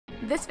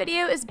This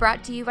video is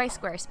brought to you by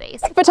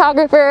Squarespace.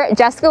 Photographer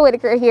Jessica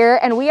Whitaker here,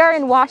 and we are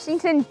in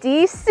Washington,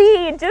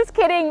 D.C. Just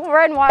kidding,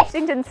 we're in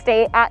Washington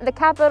State at the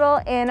Capitol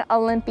in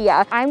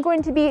Olympia. I'm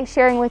going to be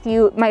sharing with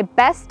you my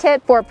best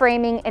tip for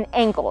framing and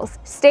angles.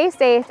 Stay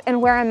safe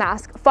and wear a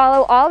mask.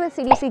 Follow all the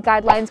CDC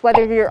guidelines,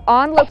 whether you're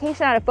on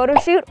location at a photo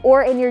shoot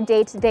or in your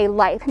day-to-day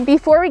life.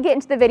 Before we get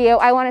into the video,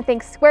 I want to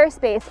thank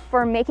Squarespace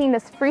for making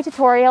this free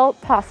tutorial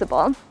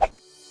possible.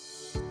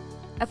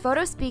 A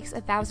photo speaks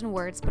 1,000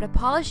 words, but a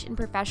polished and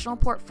professional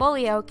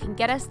portfolio can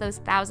get us those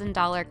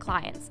 $1,000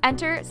 clients.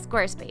 Enter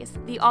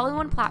Squarespace, the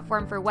all-in-one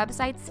platform for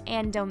websites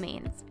and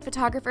domains.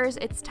 Photographers,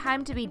 it's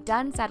time to be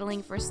done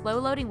settling for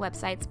slow-loading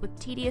websites with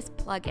tedious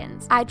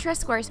plugins. I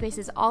trust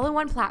Squarespace's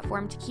all-in-one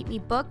platform to keep me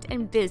booked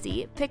and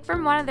busy. Pick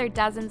from one of their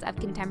dozens of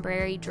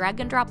contemporary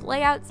drag-and-drop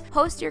layouts,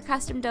 host your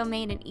custom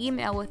domain and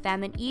email with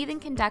them, and even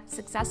conduct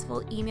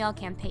successful email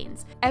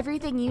campaigns.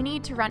 Everything you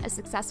need to run a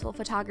successful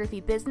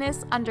photography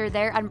business under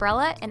their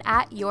umbrella and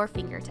at your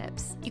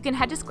fingertips. You can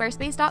head to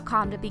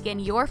squarespace.com to begin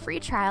your free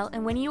trial,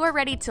 and when you are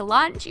ready to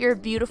launch your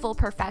beautiful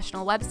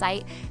professional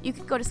website, you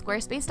can go to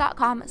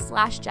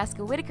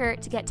squarespace.com/Jessica Whitaker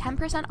to get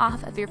 10%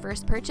 off of your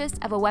first purchase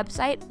of a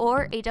website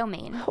or a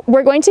domain.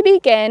 We're going to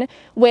begin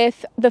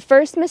with the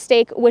first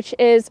mistake, which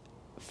is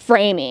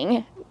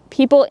framing.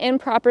 People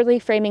improperly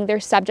framing their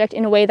subject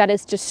in a way that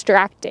is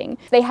distracting.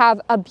 They have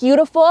a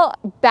beautiful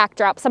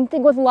backdrop,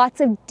 something with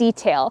lots of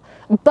detail,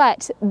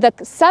 but the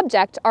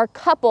subject, our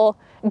couple,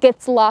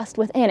 gets lost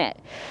within it.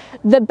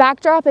 The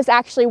backdrop is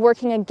actually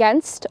working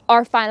against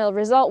our final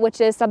result, which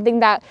is something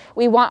that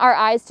we want our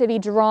eyes to be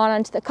drawn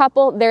onto the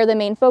couple. They're the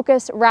main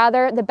focus.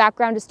 Rather, the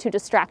background is too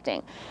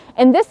distracting.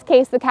 In this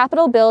case, the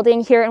Capitol building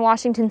here in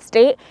Washington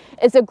State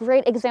is a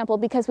great example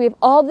because we have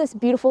all this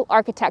beautiful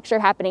architecture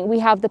happening. We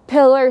have the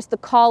pillars, the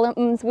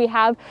columns, we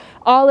have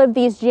all of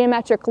these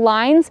geometric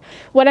lines.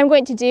 What I'm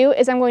going to do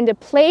is I'm going to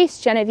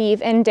place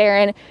Genevieve and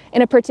Darren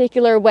in a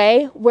particular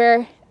way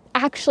where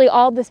actually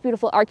all this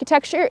beautiful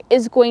architecture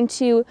is going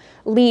to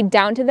lead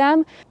down to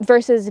them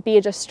versus be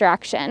a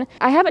distraction.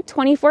 I have a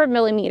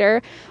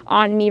 24mm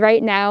on me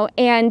right now,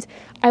 and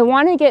I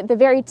want to get the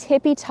very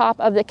tippy top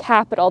of the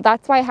Capitol.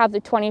 That's why I have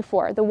the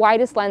 24, the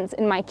widest lens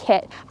in my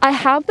kit. I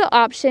have the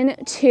option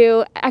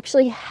to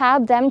actually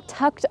have them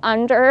tucked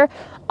under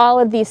all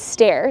of these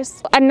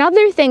stairs.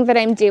 Another thing that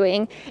I'm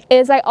doing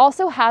is I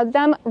also have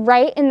them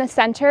right in the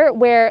center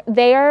where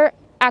they are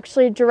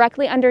actually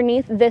directly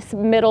underneath this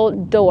middle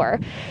door.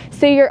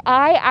 So your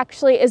eye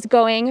actually is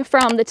going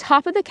from the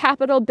top of the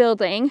Capitol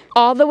building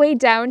all the way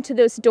down to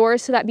those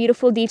doors, to that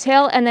beautiful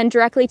detail, and then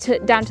directly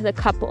down to the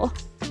couple.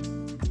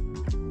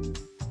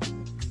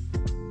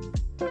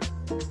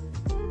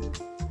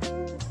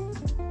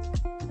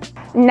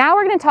 Now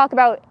we're going to talk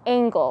about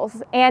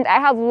angles, and I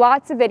have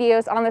lots of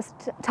videos on this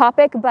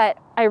topic, but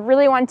I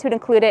really wanted to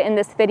include it in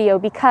this video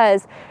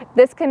because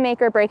this can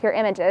make or break your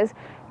images,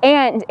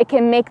 and it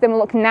can make them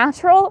look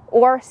natural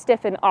or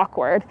stiff and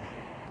awkward.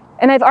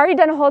 And I've already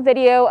done a whole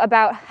video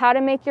about how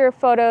to make your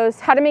photos,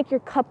 how to make your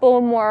couple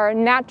more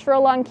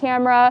natural on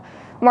camera,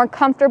 more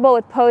comfortable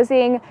with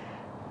posing,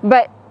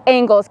 but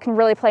angles can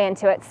really play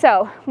into it.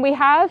 So we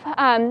have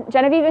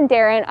Genevieve and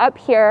Darren up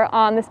here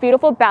on this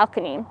beautiful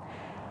balcony.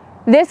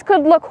 This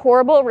could look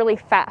horrible really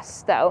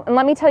fast though, and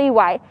let me tell you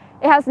why.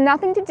 It has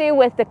nothing to do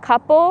with the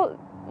couple,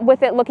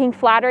 with it looking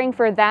flattering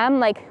for them,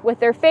 like with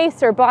their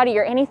face or body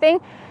or anything.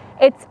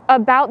 It's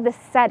about the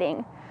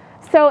setting.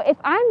 So if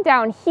I'm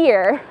down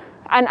here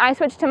and I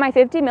switch to my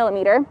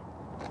 50mm,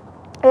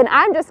 and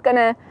I'm just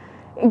gonna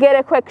get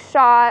a quick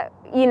shot,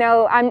 you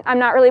know, I'm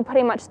not really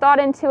putting much thought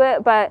into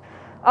it, but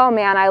oh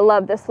man, I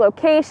love this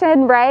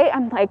location, right?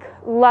 I'm like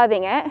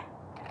loving it.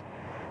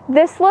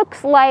 This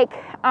looks like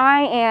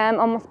I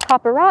am almost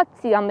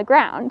paparazzi on the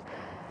ground.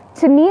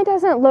 To me, it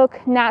doesn't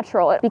look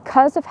natural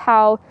because of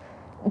how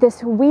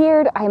this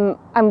weird, I'm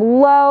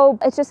low,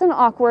 it's just an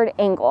awkward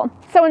angle.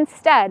 So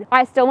instead,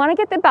 I still want to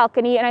get the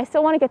balcony and I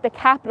still want to get the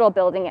Capitol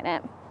building in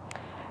it.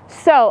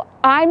 So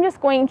I'm just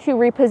going to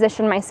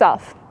reposition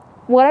myself.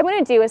 What I'm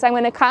going to do is I'm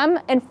going to come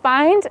and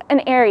find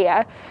an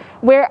area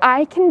where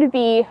I can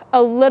be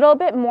a little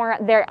bit more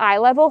at their eye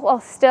level while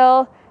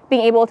still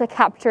being able to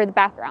capture the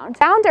background.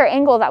 Found our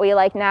angle that we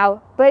like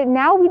now, but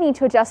now we need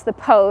to adjust the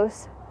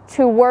pose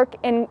to work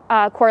in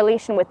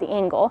correlation with the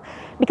angle,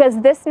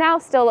 because this now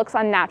still looks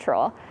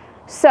unnatural.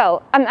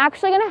 So I'm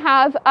actually gonna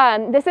have,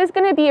 this is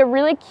gonna be a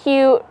really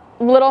cute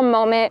little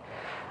moment.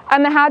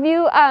 I'm gonna have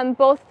you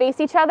both face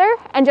each other,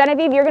 and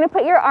Genevieve, you're gonna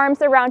put your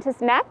arms around his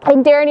neck,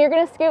 and Darren, you're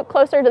gonna scoot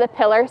closer to the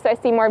pillar so I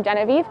see more of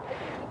Genevieve.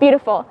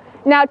 Beautiful.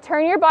 Now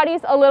turn your bodies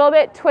a little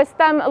bit, twist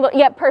them a little,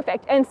 yep,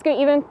 perfect, and scoot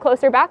even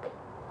closer back.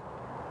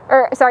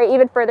 Or sorry,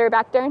 even further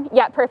back, Darren.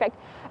 Yeah, perfect.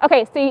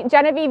 Okay, so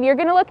Genevieve, you're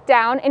gonna look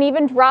down and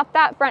even drop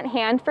that front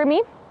hand for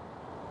me.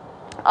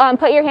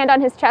 Put your hand on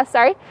his chest,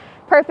 sorry.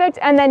 Perfect,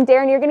 and then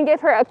Darren, you're gonna give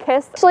her a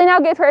kiss. Actually, now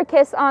give her a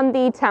kiss on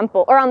the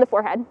temple, or on the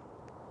forehead.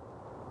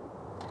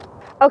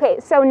 Okay,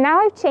 so now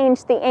I've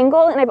changed the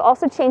angle and I've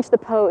also changed the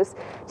pose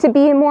to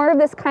be more of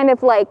this kind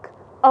of like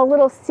a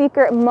little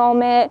secret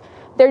moment.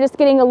 they're just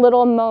getting a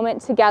little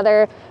moment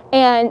together,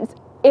 and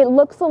it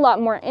looks a lot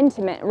more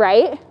intimate,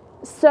 right?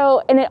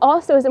 So, and it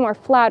also is more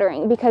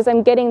flattering because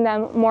I'm getting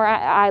them more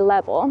at eye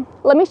level.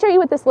 Let me show you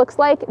what this looks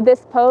like,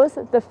 this pose,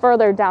 the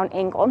further down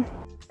angle.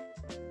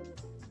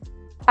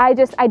 I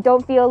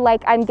don't feel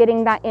like I'm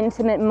getting that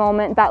intimate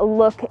moment, that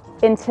look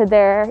into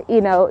their,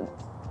 you know,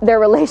 their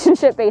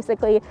relationship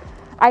basically.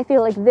 I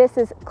feel like this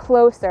is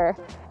closer.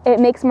 It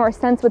makes more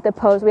sense with the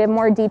pose. We have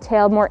more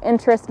detail, more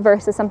interest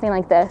versus something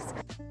like this.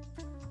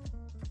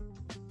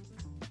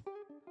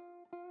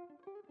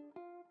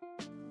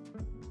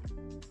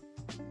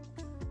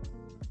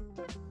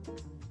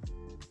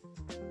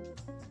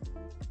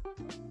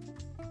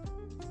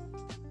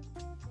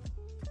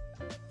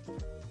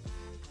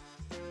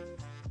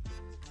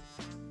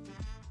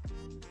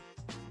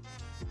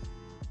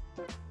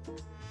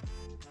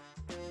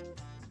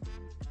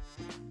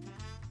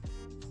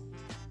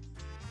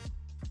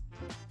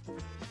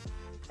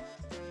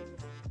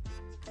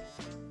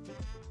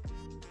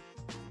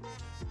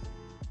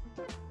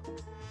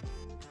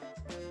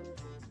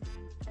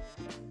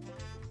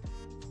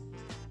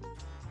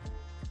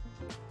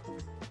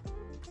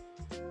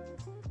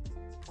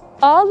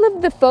 All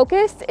of the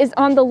focus is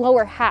on the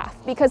lower half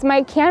because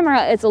my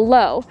camera is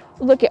low.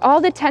 Look at all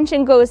the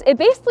tension goes, it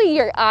basically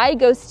your eye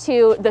goes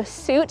to the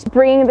suit,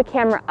 bringing the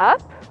camera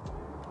up.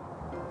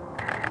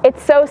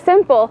 It's so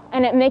simple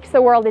and it makes the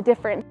world a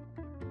difference.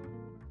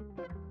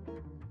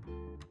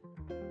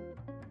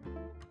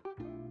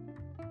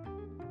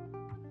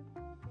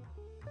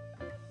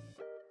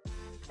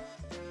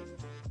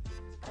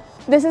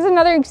 This is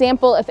another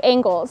example of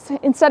angles.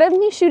 Instead of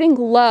me shooting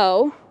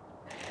low,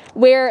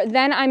 where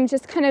then I'm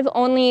just kind of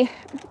only,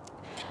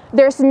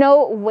 there's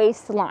no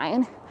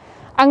waistline.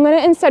 I'm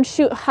gonna instead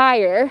shoot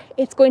higher.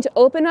 It's going to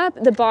open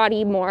up the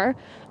body more.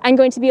 I'm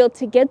going to be able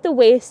to get the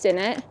waist in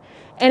it,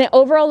 and it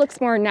overall looks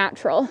more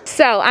natural.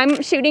 So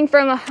I'm shooting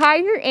from a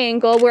higher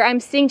angle where I'm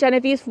seeing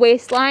Genevieve's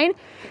waistline,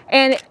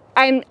 and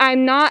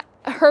I'm not,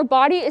 her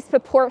body is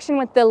proportioned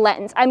with the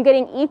lens. I'm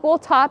getting equal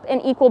top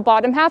and equal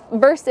bottom half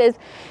versus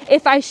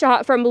if I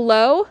shot from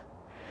low,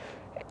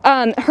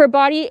 her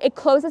body, it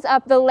closes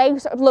up, the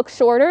legs look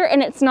shorter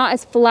and it's not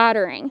as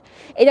flattering.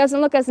 It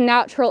doesn't look as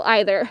natural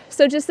either.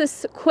 So just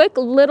this quick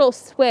little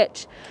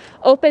switch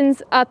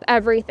opens up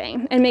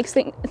everything and makes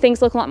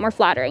things look a lot more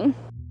flattering.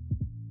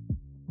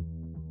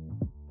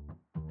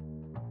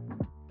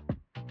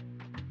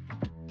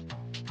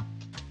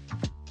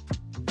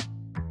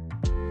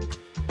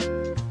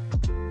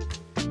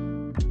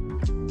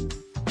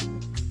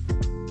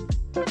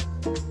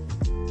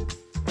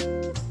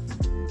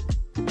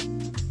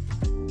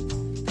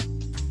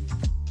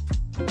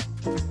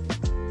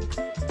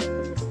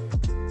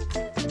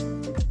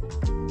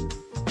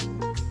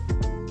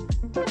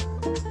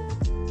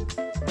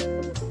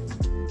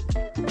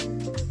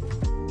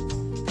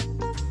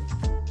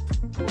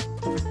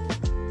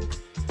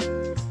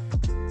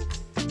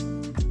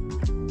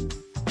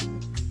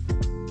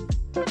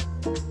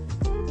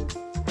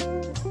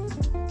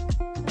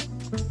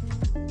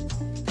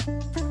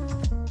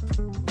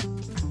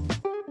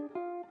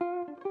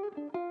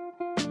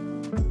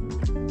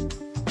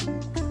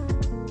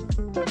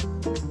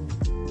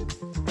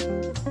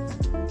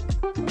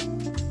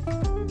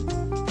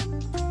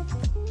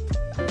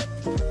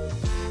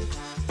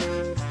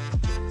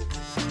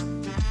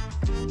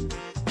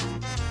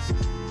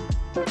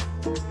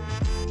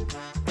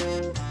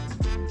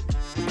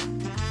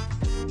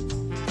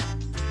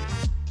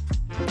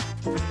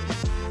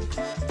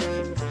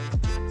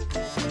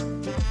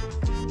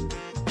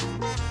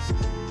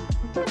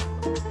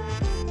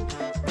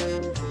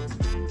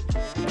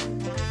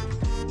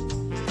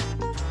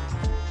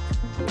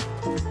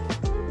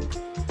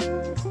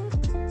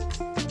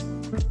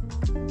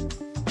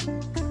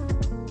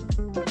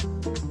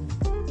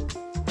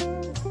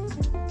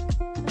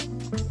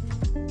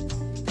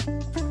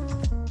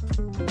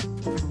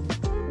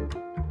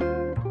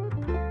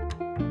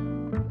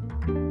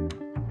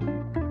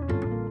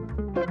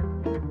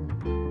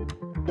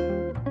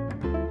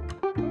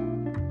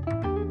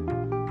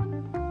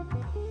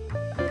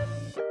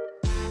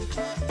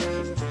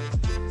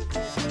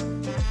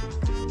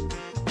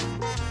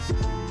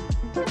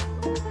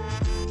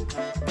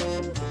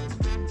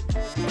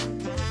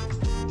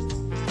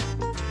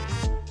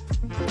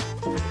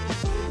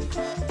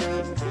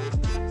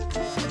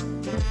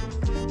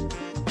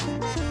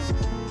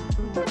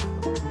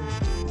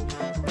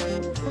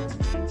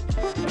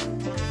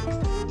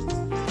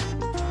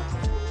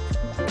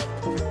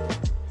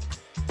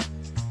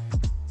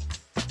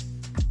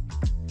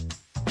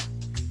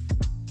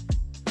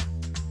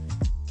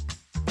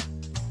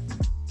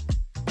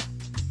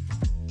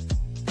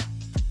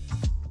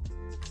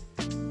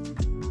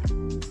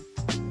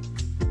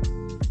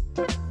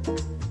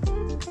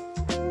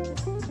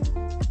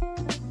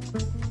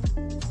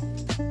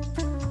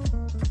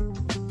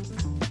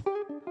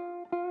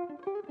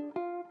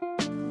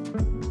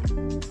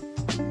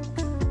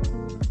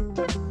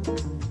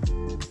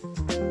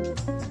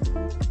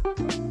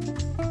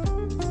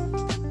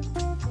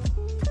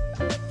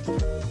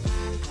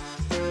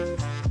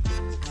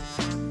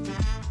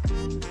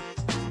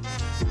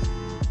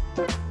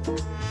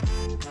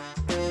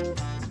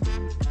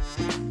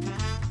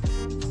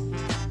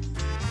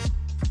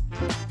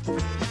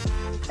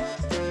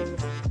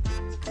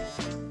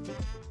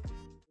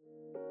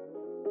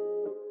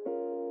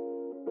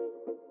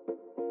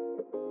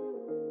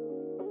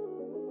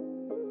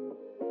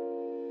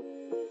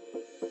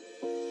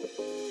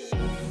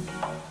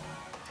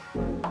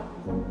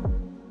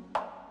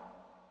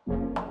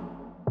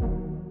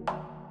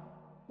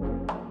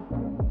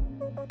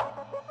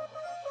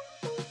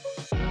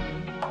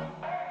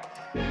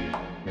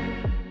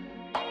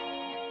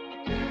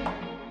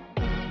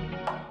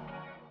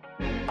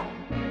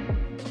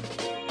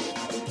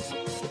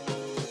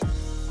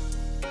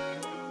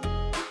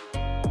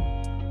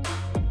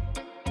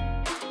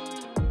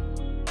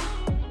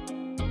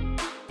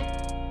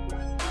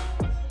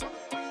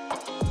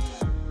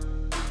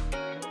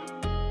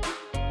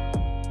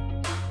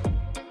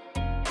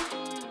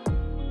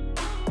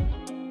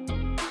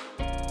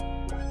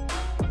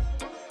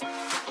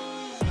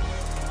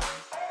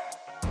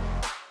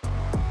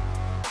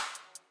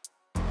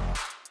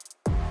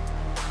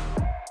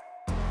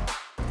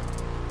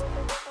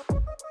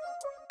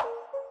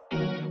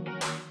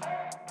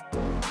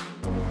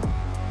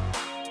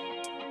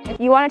 If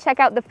you want to check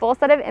out the full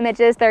set of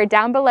images, they're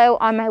down below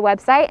on my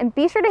website, and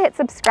be sure to hit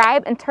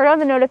subscribe and turn on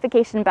the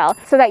notification bell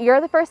so that you're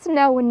the first to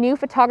know when new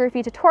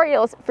photography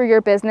tutorials for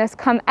your business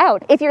come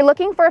out. If you're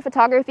looking for a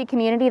photography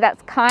community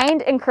that's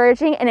kind,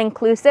 encouraging, and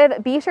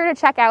inclusive, be sure to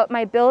check out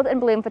my Build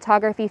and Bloom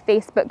Photography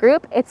Facebook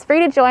group. It's free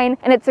to join,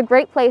 and it's a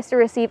great place to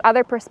receive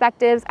other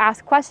perspectives,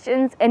 ask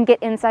questions, and get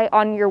insight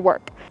on your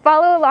work.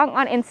 Follow along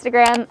on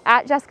Instagram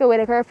at Jessica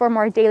Whitaker for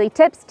more daily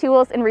tips,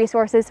 tools, and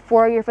resources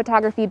for your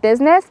photography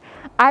business.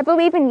 I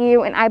believe in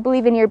you and I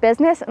believe in your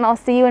business, and I'll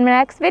see you in my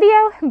next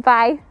video.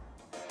 Bye.